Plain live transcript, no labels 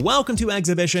Welcome to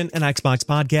Exhibition, an Xbox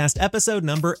podcast, episode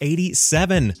number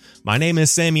 87. My name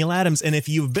is Samuel Adams, and if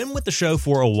you've been with the show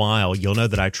for a while, you'll know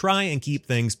that I try and keep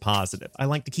things positive. I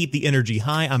like to keep the energy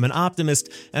high. I'm an optimist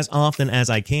as often as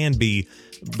I can be,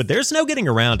 but there's no getting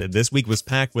around it. This week was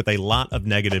packed with a lot of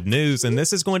negative news, and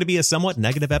this is going to be a somewhat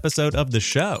negative episode of the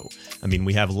show. I mean,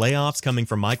 we have layoffs coming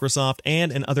from Microsoft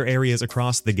and in other areas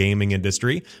across the gaming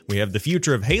industry. We have the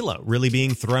future of Halo really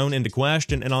being thrown into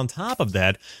question, and on top of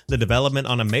that, the development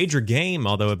on a major game,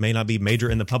 although it may not be major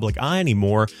in the public eye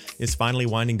anymore, is finally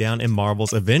winding down in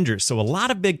Marvel's Avengers. So a lot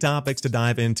of big topics to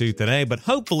dive into today, but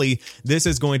hopefully this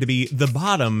is going to be the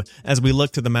bottom as we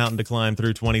look to the mountain to climb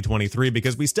through 2023,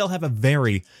 because we still have a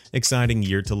very exciting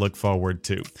year to look forward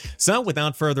to. So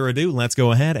without further ado, let's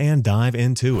go ahead and dive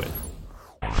into it.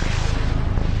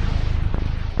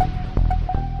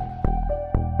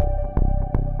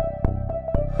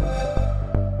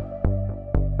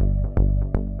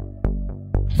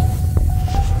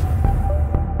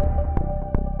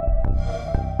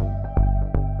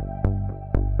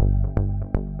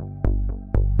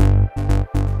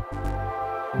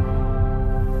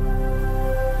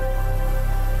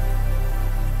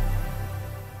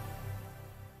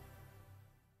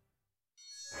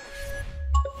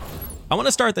 I want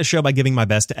to start the show by giving my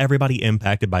best to everybody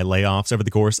impacted by layoffs over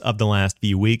the course of the last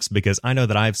few weeks, because I know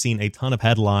that I've seen a ton of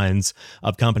headlines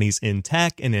of companies in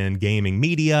tech and in gaming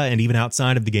media and even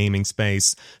outside of the gaming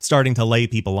space starting to lay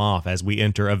people off as we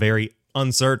enter a very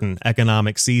uncertain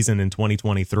economic season in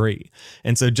 2023.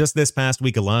 And so just this past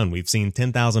week alone, we've seen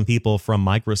 10,000 people from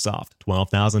Microsoft,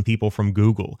 12,000 people from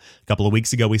Google. A couple of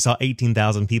weeks ago, we saw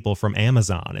 18,000 people from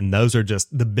Amazon. And those are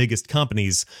just the biggest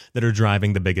companies that are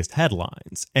driving the biggest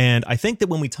headlines. And I think that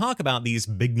when we talk about these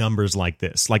big numbers like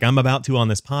this, like I'm about to on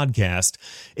this podcast,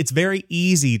 it's very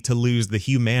easy to lose the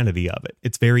humanity of it.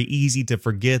 It's very easy to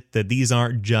forget that these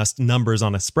aren't just numbers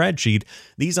on a spreadsheet.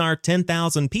 These are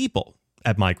 10,000 people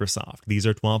at Microsoft. These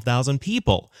are 12,000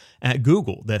 people at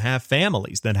Google that have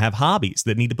families, that have hobbies,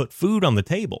 that need to put food on the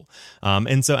table.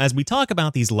 And so as we talk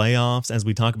about these layoffs, as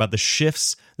we talk about the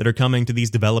shifts that are coming to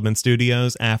these development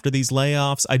studios after these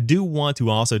layoffs, I do want to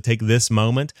also take this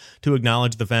moment to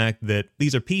acknowledge the fact that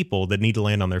these are people that need to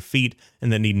land on their feet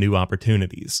and that need new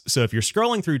opportunities. So if you're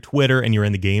scrolling through Twitter and you're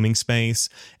in the gaming space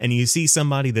and you see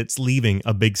somebody that's leaving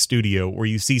a big studio, or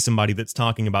you see somebody that's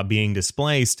talking about being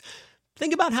displaced,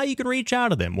 think about how you can reach out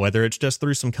to them, whether it's just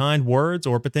through some kind words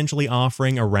or potentially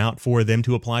offering a route for them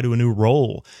to apply to a new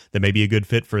role that may be a good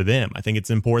fit for them. I think it's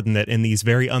important that in these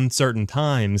very uncertain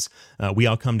times, we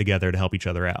all come together to help each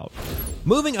other out.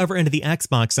 Moving over into the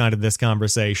Xbox side of this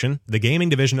conversation, the gaming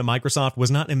division at Microsoft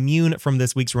was not immune from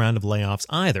this week's round of layoffs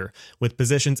either, with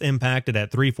positions impacted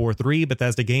at 343,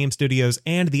 Bethesda Game Studios,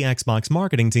 and the Xbox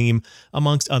marketing team,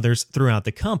 amongst others throughout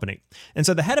the company. And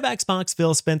so the head of Xbox,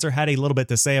 Phil Spencer, had a little bit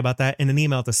to say about that in an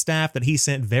email to staff that he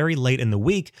sent very late in the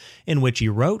week, in which he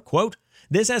wrote, quote,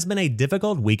 "This has been a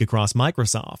difficult week across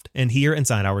Microsoft and here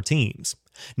inside our teams.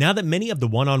 Now that many of the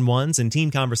one-on-ones and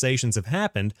team conversations have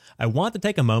happened, I want to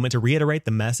take a moment to reiterate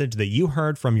the message that you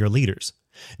heard from your leaders.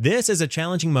 This is a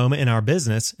challenging moment in our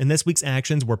business, and this week's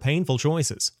actions were painful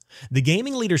choices. The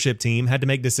gaming leadership team had to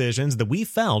make decisions that we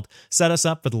felt set us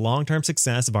up for the long-term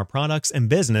success of our products and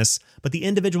business, but the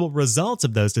individual results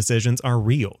of those decisions are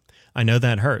real. I know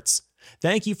that hurts.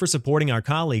 Thank you for supporting our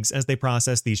colleagues as they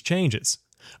process these changes.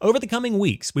 Over the coming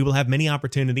weeks, we will have many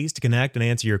opportunities to connect and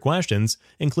answer your questions,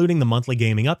 including the monthly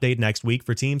gaming update next week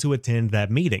for teams who attend that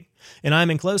meeting, and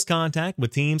I'm in close contact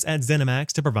with teams at ZeniMax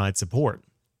to provide support.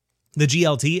 The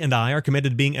GLT and I are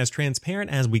committed to being as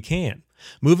transparent as we can.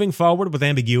 Moving forward with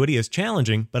ambiguity is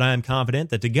challenging, but I am confident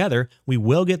that together we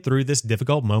will get through this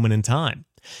difficult moment in time.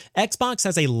 Xbox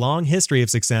has a long history of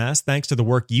success thanks to the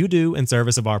work you do in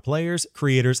service of our players,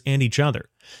 creators, and each other.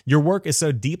 Your work is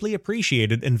so deeply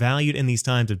appreciated and valued in these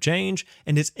times of change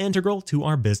and is integral to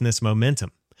our business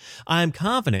momentum. I am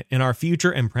confident in our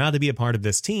future and proud to be a part of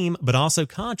this team, but also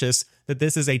conscious that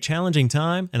this is a challenging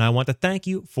time, and I want to thank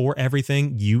you for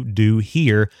everything you do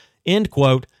here." End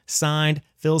quote. Signed,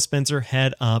 Phil Spencer,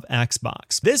 head of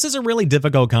Xbox. This is a really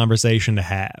difficult conversation to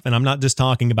have, and I'm not just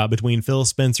talking about between Phil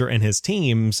Spencer and his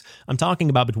teams, I'm talking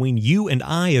about between you and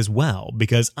I as well,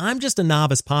 because I'm just a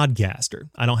novice podcaster.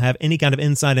 I don't have any kind of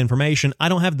inside information. I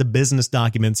don't have the business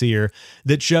documents here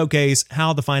that showcase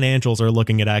how the financials are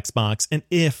looking at Xbox and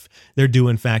if there do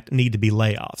in fact need to be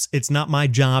layoffs. It's not my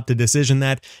job to decision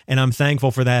that, and I'm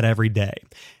thankful for that every day.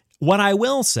 What I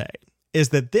will say is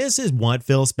that this is what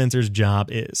Phil Spencer's job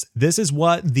is. This is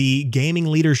what the gaming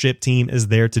leadership team is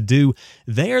there to do.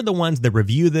 They're the ones that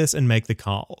review this and make the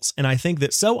calls. And I think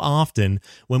that so often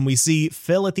when we see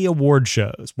Phil at the award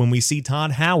shows, when we see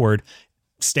Todd Howard,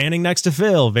 standing next to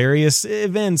Phil, various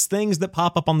events, things that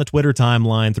pop up on the Twitter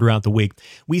timeline throughout the week.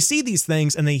 We see these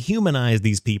things and they humanize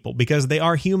these people because they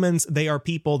are humans, they are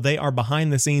people, they are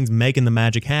behind the scenes making the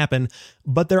magic happen,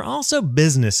 but they're also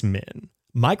businessmen.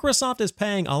 Microsoft is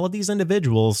paying all of these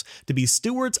individuals to be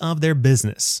stewards of their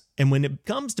business. And when it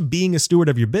comes to being a steward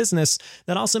of your business,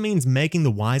 that also means making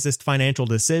the wisest financial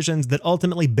decisions that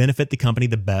ultimately benefit the company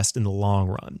the best in the long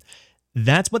run.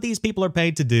 That's what these people are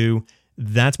paid to do.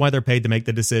 That's why they're paid to make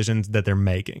the decisions that they're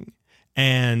making.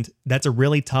 And that's a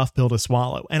really tough pill to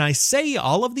swallow. And I say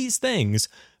all of these things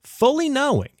fully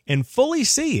knowing and fully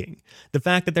seeing the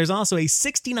fact that there's also a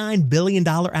 $69 billion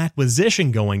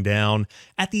acquisition going down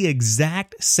at the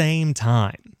exact same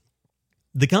time.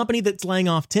 The company that's laying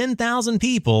off 10,000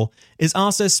 people is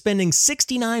also spending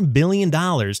 $69 billion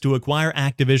to acquire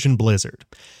Activision Blizzard.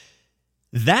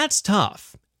 That's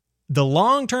tough. The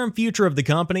long-term future of the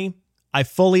company, I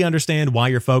fully understand why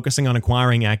you're focusing on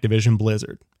acquiring Activision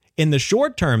Blizzard. In the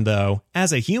short term, though,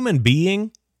 as a human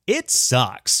being, it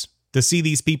sucks to see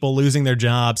these people losing their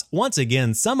jobs, once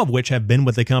again, some of which have been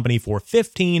with the company for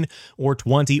 15 or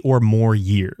 20 or more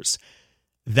years.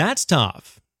 That's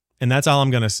tough, and that's all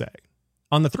I'm going to say.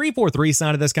 On the 343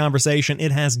 side of this conversation,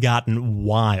 it has gotten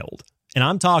wild. And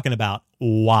I'm talking about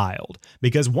wild,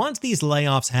 because once these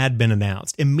layoffs had been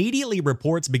announced, immediately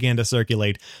reports began to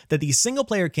circulate that the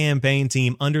single-player campaign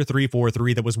team under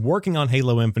 343 that was working on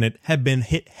Halo Infinite had been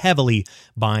hit heavily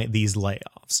by these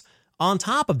layoffs. On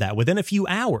top of that, within a few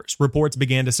hours, reports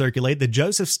began to circulate that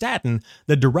Joseph Staten,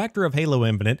 the director of Halo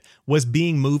Infinite, was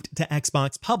being moved to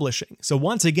Xbox Publishing. So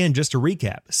once again, just to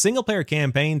recap, single-player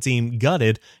campaign team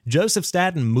gutted, Joseph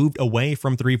Staten moved away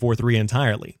from 343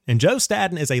 entirely. And Joe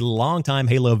Staten is a longtime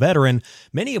Halo veteran,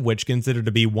 many of which considered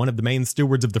to be one of the main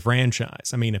stewards of the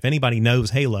franchise. I mean, if anybody knows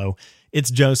Halo, it's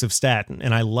Joseph Staten,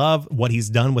 and I love what he's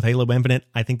done with Halo Infinite.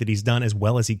 I think that he's done as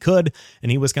well as he could,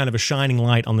 and he was kind of a shining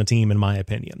light on the team in my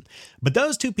opinion. But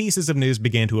those two pieces of news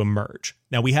began to emerge.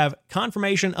 Now we have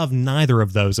confirmation of neither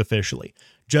of those officially.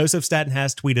 Joseph Staten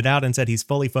has tweeted out and said he's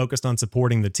fully focused on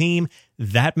supporting the team.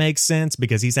 That makes sense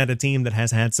because he's had a team that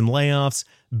has had some layoffs.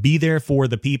 Be there for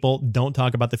the people. Don't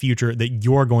talk about the future that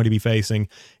you're going to be facing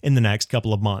in the next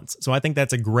couple of months. So I think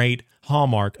that's a great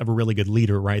hallmark of a really good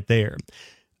leader right there.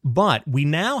 But we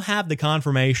now have the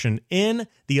confirmation in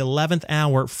the 11th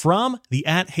hour from the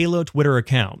 @Halo Twitter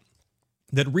account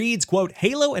that reads, quote,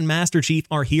 Halo and Master Chief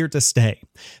are here to stay.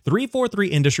 343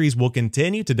 Industries will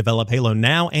continue to develop Halo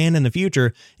now and in the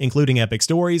future, including epic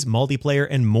stories, multiplayer,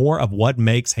 and more of what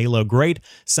makes Halo great.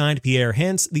 Signed, Pierre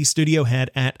Hintz, the studio head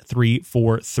at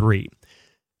 343.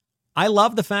 I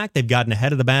love the fact they've gotten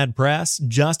ahead of the bad press.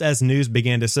 Just as news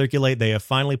began to circulate, they have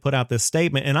finally put out this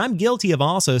statement, and I'm guilty of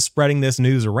also spreading this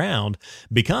news around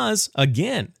because,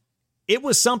 again, it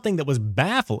was something that was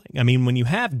baffling. I mean, when you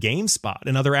have GameSpot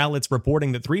and other outlets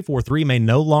reporting that 343 may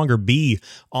no longer be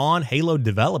on Halo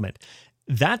development,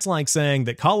 that's like saying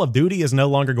that Call of Duty is no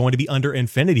longer going to be under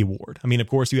Infinity Ward. I mean, of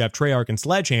course, you have Treyarch and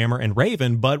Sledgehammer and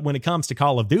Raven, but when it comes to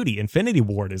Call of Duty, Infinity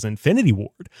Ward is Infinity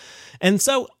Ward. And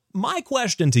so my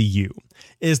question to you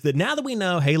is that now that we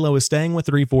know Halo is staying with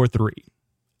 343,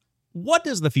 what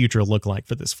does the future look like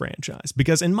for this franchise?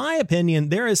 Because in my opinion,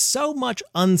 there is so much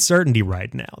uncertainty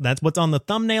right now. That's what's on the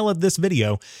thumbnail of this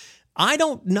video. I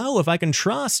don't know if I can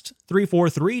trust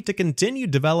 343 to continue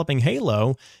developing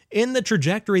Halo in the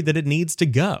trajectory that it needs to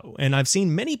go. And I've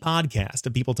seen many podcasts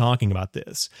of people talking about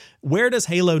this. Where does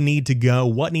Halo need to go?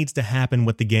 What needs to happen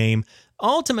with the game?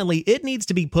 Ultimately, it needs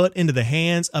to be put into the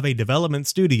hands of a development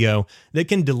studio that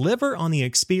can deliver on the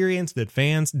experience that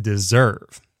fans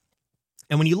deserve.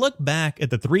 And when you look back at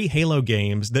the 3 Halo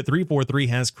games that 343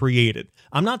 has created,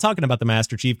 I'm not talking about the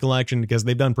Master Chief Collection because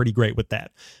they've done pretty great with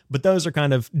that, but those are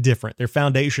kind of different. They're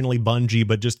foundationally Bungie,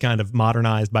 but just kind of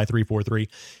modernized by 343.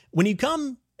 When you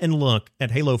come and look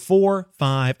at Halo 4,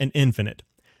 5, and Infinite,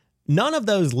 none of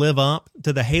those live up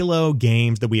to the Halo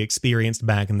games that we experienced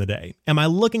back in the day. Am I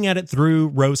looking at it through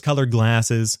rose-colored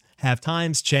glasses? Have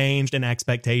times changed and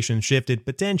expectations shifted?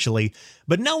 Potentially,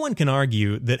 but no one can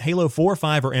argue that Halo 4,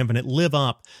 5, or Infinite live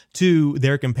up to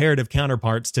their comparative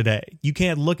counterparts today. You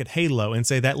can't look at Halo and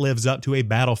say that lives up to a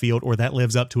Battlefield or that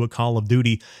lives up to a Call of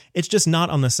Duty. It's just not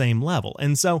on the same level.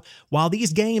 And so, while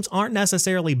these games aren't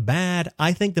necessarily bad,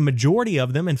 I think the majority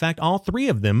of them, in fact, all 3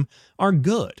 of them, are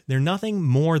good. They're nothing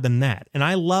more than that. And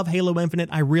I love Halo Infinite.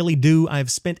 I really do.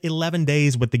 I've spent 11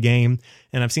 days with the game,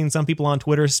 and I've seen some people on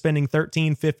Twitter spending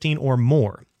 13, 15, or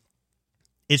more.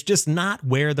 It's just not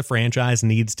where the franchise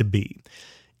needs to be.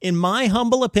 In my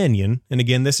humble opinion, and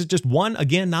again, this is just one,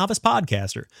 novice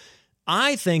podcaster,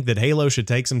 I think that Halo should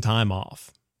take some time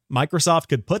off. Microsoft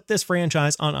could put this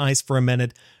franchise on ice for a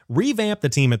minute, revamp the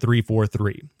team at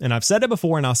 343. And I've said it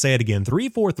before and I'll say it again,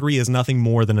 343 is nothing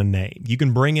more than a name. You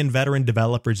can bring in veteran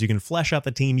developers, you can flesh out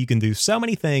the team, you can do so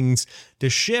many things to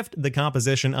shift the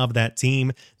composition of that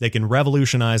team that can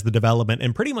revolutionize the development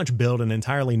and pretty much build an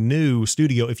entirely new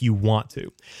studio if you want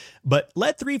to. But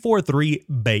let 343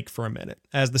 bake for a minute.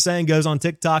 As the saying goes on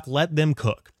TikTok, let them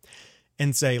cook.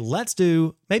 And say, let's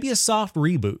do maybe a soft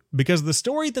reboot, because the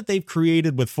story that they've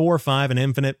created with 4, 5, and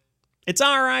Infinite, it's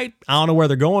all right. I don't know where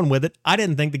they're going with it. I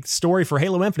didn't think the story for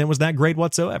Halo Infinite was that great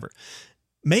whatsoever.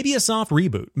 Maybe a soft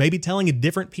reboot, maybe telling a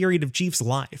different period of Chief's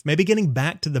life, maybe getting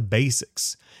back to the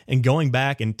basics and going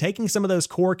back and taking some of those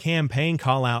core campaign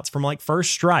callouts from like First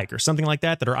Strike or something like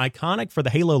that are iconic for the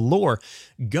Halo lore.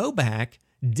 Go back,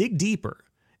 dig deeper,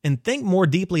 and think more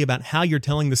deeply about how you're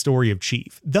telling the story of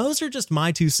Chief. Those are just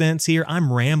my 2 cents here.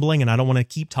 I'm rambling and I don't want to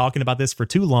keep talking about this for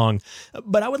too long,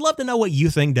 but I would love to know what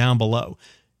you think down below.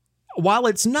 While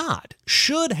it's not,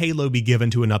 should Halo be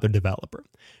given to another developer?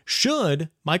 Should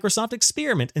Microsoft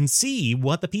experiment and see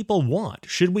what the people want?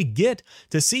 Should we get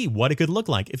to see what it could look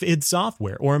like if id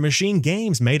Software or Machine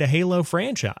Games made a Halo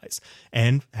franchise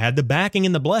and had the backing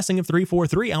and the blessing of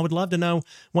 343? I would love to know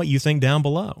what you think down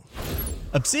below.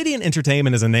 Obsidian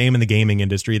Entertainment is a name in the gaming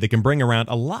industry that can bring around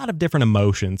a lot of different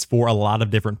emotions for a lot of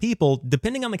different people,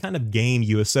 depending on the kind of game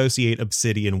you associate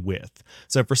Obsidian with.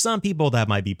 So for some people, that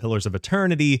might be Pillars of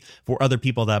Eternity. For other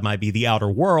people, that might be The Outer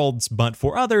Worlds. But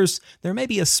for others, there may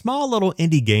be a small little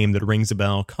indie game that rings a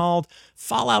bell called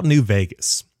Fallout New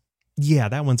Vegas. Yeah,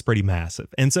 that one's pretty massive.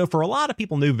 And so for a lot of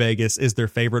people, New Vegas is their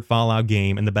favorite Fallout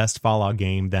game and the best Fallout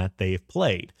game that they've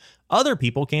played. Other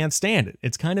people can't stand it.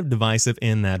 It's kind of divisive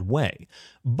in that way.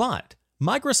 But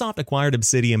Microsoft acquired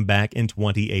Obsidian back in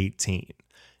 2018.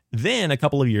 Then, a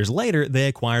couple of years later, they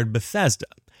acquired Bethesda.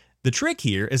 The trick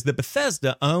here is that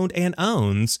Bethesda owned and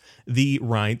owns the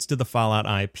rights to the Fallout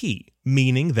IP,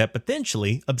 meaning that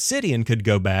potentially Obsidian could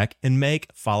go back and make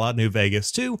Fallout New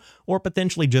Vegas 2, or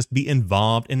potentially just be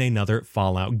involved in another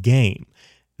Fallout game.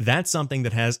 That's something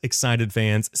that has excited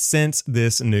fans since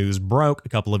this news broke a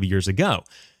couple of years ago.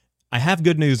 I have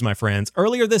good news, my friends.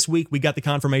 Earlier this week, we got the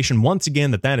confirmation once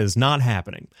again that is not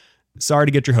happening. Sorry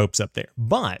to get your hopes up there,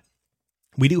 but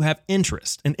we do have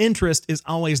interest, and interest is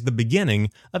always the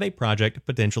beginning of a project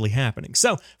potentially happening.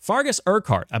 So, Fargus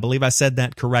Urquhart, I believe I said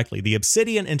that correctly, the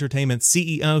Obsidian Entertainment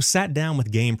CEO, sat down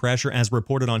with Game Pressure, as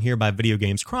reported on here by Video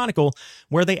Games Chronicle,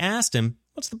 where they asked him,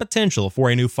 what's the potential for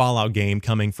a new Fallout game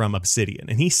coming from Obsidian?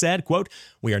 And he said, quote,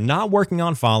 "We are not working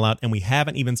on Fallout, and we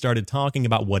haven't even started talking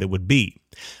about what it would be.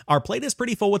 Our plate is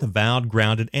pretty full with Avowed,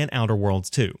 Grounded, and Outer Worlds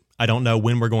too. I don't know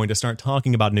when we're going to start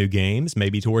talking about new games,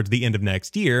 maybe towards the end of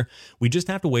next year. We just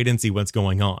have to wait and see what's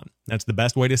going on." That's the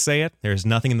best way to say it. There's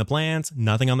nothing in the plans,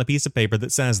 nothing on the piece of paper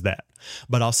that says that.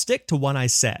 But I'll stick to what I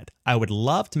said. I would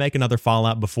love to make another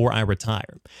Fallout before I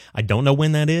retire. I don't know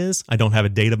when that is. I don't have a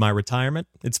date of my retirement.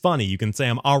 It's funny, you can say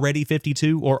I'm already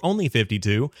 52 or only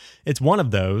 52. It's one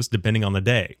of those, depending on the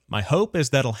day. My hope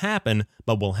is that'll happen,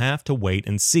 but we'll have to wait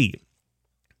and see.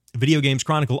 Video Games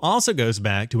Chronicle also goes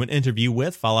back to an interview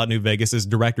with Fallout New Vegas'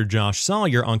 director Josh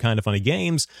Sawyer on Kinda Funny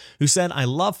Games, who said, "I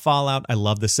love Fallout, I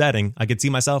love the setting, I could see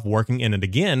myself working in it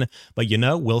again, but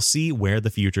we'll see where the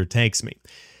future takes me."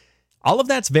 All of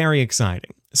that's very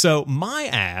exciting. So my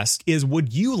ask is,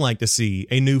 would you like to see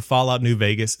a new Fallout New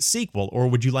Vegas sequel, or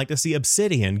would you like to see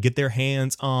Obsidian get their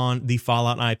hands on the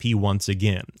Fallout IP once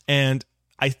again? And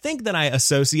I think that I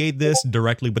associate this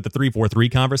directly with the 343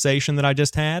 conversation that I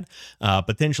just had.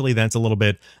 Potentially that's a little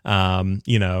bit,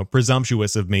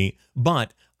 presumptuous of me,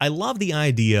 but I love the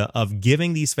idea of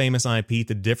giving these famous IP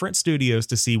to different studios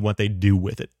to see what they do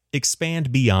with it,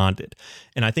 expand beyond it.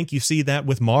 And I think you see that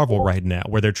with Marvel right now,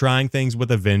 where they're trying things with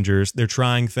Avengers, they're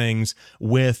trying things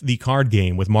with the card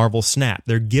game, with Marvel Snap.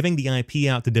 They're giving the IP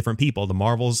out to different people. The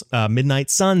Marvel's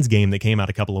Midnight Suns game that came out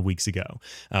a couple of weeks ago.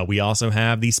 We also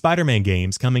have the Spider-Man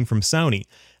games coming from Sony.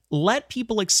 Let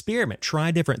people experiment, try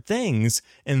different things,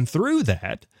 and through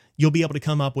that, you'll be able to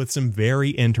come up with some very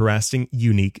interesting,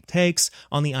 unique takes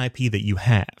on the IP that you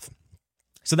have.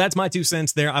 So that's my 2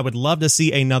 cents there. I would love to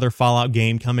see another Fallout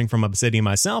game coming from Obsidian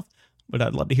myself, but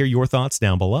I'd love to hear your thoughts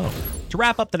down below. To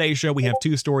wrap up today's show, we have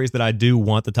 2 stories that I do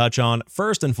want to touch on.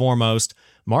 First and foremost,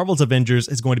 Marvel's Avengers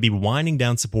is going to be winding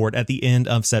down support at the end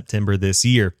of September this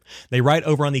year. They write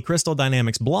over on the Crystal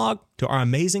Dynamics blog, "To our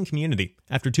amazing community,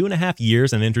 after 2.5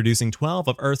 years and introducing 12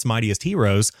 of Earth's mightiest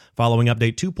heroes, following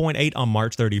update 2.8 on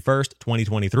March 31st,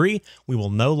 2023, we will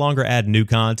no longer add new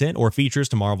content or features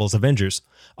to Marvel's Avengers.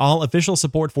 All official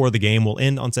support for the game will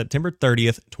end on September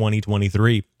 30th,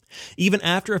 2023. Even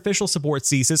after official support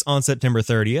ceases on September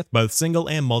 30th, both single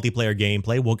and multiplayer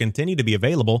gameplay will continue to be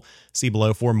available. See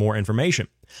below for more information.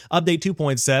 Update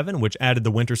 2.7, which added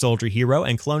the Winter Soldier hero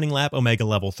and Cloning Lab Omega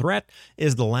level threat,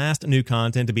 is the last new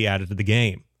content to be added to the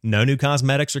game. No new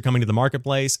cosmetics are coming to the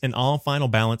marketplace, and all final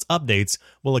balance updates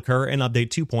will occur in Update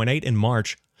 2.8 in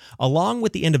March. Along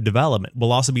with the end of development,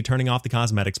 we'll also be turning off the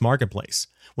cosmetics marketplace.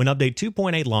 When Update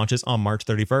 2.8 launches on March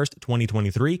 31st,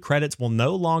 2023, credits will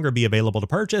no longer be available to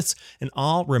purchase, and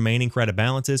all remaining credit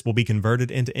balances will be converted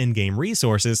into in-game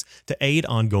resources to aid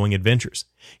ongoing adventures.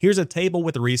 Here's a table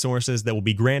with the resources that will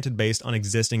be granted based on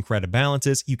existing credit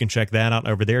balances. You can check that out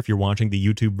over there if you're watching the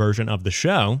YouTube version of the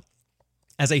show.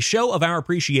 As a show of our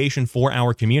appreciation for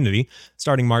our community,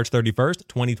 starting March 31st,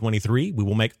 2023, we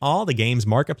will make all the game's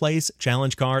marketplace,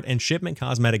 challenge card, and shipment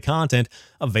cosmetic content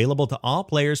available to all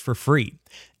players for free.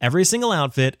 Every single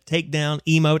outfit, takedown,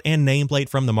 emote, and nameplate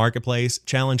from the marketplace,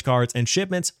 challenge cards, and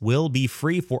shipments will be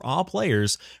free for all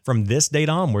players from this date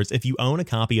onwards if you own a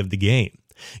copy of the game.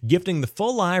 Gifting the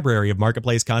full library of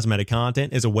marketplace cosmetic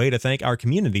content is a way to thank our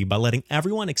community by letting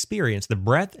everyone experience the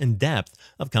breadth and depth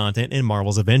of content in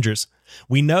Marvel's Avengers.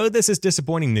 We know this is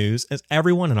disappointing news, as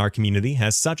everyone in our community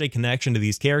has such a connection to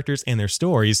these characters and their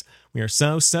stories. We are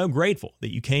so grateful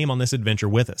that you came on this adventure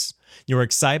with us. Your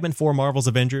excitement for Marvel's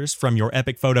Avengers, from your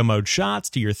epic photo mode shots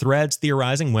to your threads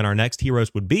theorizing when our next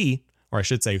heroes would be, or I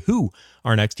should say who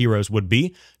our next heroes would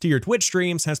be, to your Twitch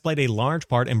streams, has played a large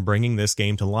part in bringing this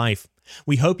game to life.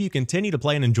 We hope you continue to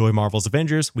play and enjoy Marvel's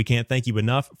Avengers. We can't thank you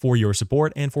enough for your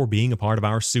support and for being a part of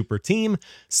our super team.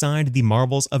 Signed, the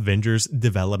Marvel's Avengers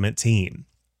development team.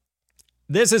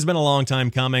 This has been a long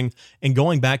time coming, and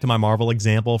going back to my Marvel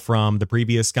example from the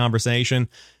previous conversation,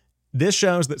 this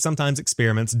shows that sometimes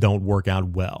experiments don't work out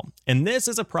well. And this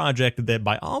is a project that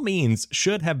by all means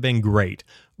should have been great,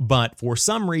 but for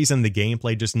some reason the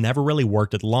gameplay just never really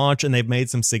worked at launch, and they've made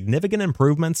some significant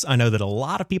improvements. I know that a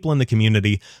lot of people in the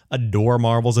community adore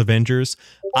Marvel's Avengers.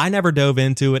 I never dove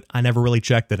into it, I never really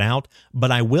checked it out,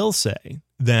 but I will say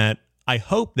that I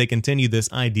hope they continue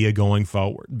this idea going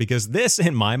forward, because this,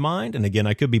 in my mind, and again,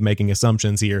 I could be making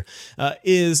assumptions here,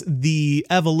 is the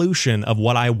evolution of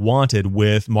what I wanted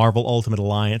with Marvel Ultimate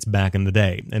Alliance back in the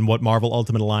day, and what Marvel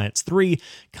Ultimate Alliance 3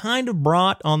 kind of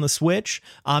brought on the Switch.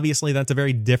 Obviously, that's a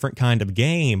very different kind of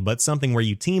game, but something where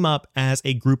you team up as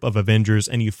a group of Avengers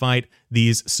and you fight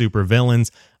these super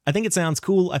villains. I think it sounds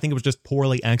cool. I think it was just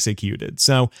poorly executed.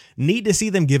 So, neat to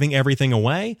see them giving everything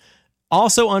away.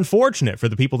 Also unfortunate for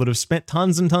the people that have spent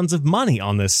tons and tons of money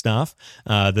on this stuff,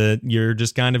 that you're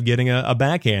just kind of getting a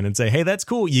backhand and say, hey, that's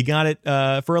cool, you got it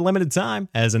for a limited time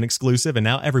as an exclusive, and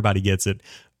now everybody gets it.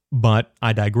 But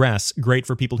I digress. Great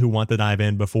for people who want to dive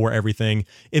in before everything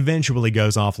eventually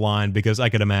goes offline, because I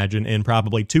could imagine in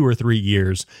probably 2 or 3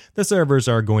 years, the servers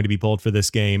are going to be pulled for this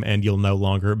game and you'll no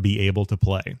longer be able to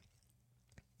play.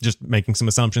 Just making some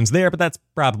assumptions there, but that's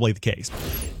probably the case.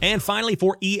 And finally,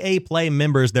 for EA Play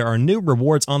members, there are new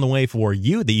rewards on the way for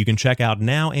you that you can check out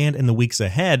now and in the weeks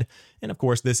ahead. And of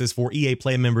course, this is for EA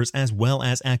Play members as well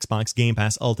as Xbox Game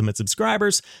Pass Ultimate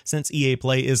subscribers, since EA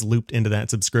Play is looped into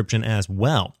that subscription as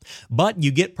well. But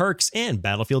you get perks in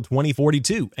Battlefield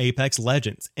 2042, Apex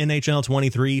Legends, NHL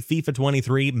 23, FIFA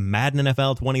 23, Madden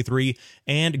NFL 23,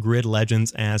 and Grid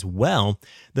Legends as well.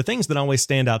 The things that always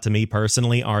stand out to me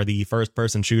personally are the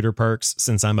first-person shooter perks,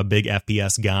 since I'm a big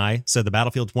FPS guy. So the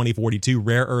Battlefield 2042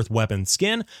 Rare Earth Weapon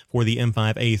skin for the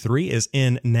M5A3 is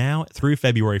in now through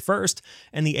February 1st,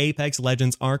 and the Apex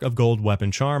Legends Arc of Gold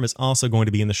Weapon Charm is also going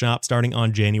to be in the shop starting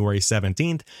on January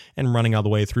 17th and running all the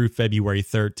way through February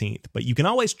 13th. But you can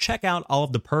always check out all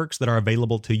of the perks that are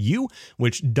available to you,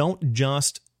 which don't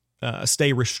just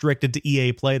stay restricted to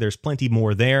EA Play. There's plenty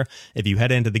more there. If you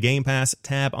head into the Game Pass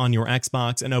tab on your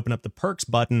Xbox and open up the perks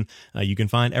button, you can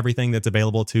find everything that's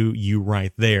available to you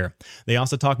right there. They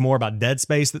also talk more about Dead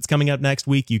Space that's coming up next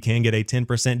week. You can get a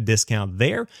 10% discount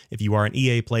there if you are an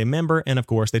EA Play member. And of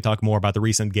course, they talk more about the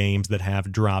recent games that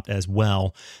have dropped as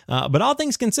well. But all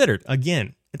things considered,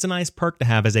 again, it's a nice perk to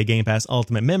have as a Game Pass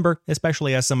Ultimate member,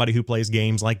 especially as somebody who plays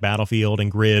games like Battlefield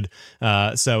and Grid.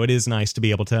 So it is nice to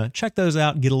be able to check those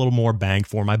out and get a little more bang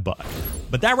for my buck.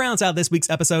 But that rounds out this week's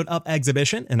episode of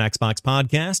Exhibition, an Xbox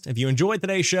podcast. If you enjoyed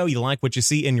today's show, you like what you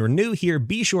see, and you're new here,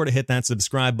 be sure to hit that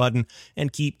subscribe button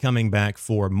and keep coming back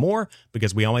for more,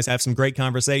 because we always have some great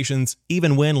conversations,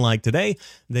 even when, like today,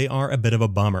 they are a bit of a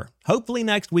bummer. Hopefully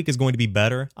next week is going to be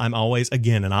better. I'm always,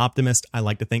 again, an optimist. I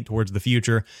like to think towards the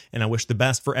future, and I wish the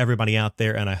best for everybody out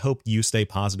there, and I hope you stay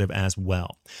positive as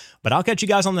well. But I'll catch you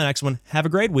guys on the next one. Have a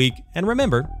great week, and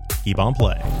remember, keep on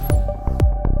playing.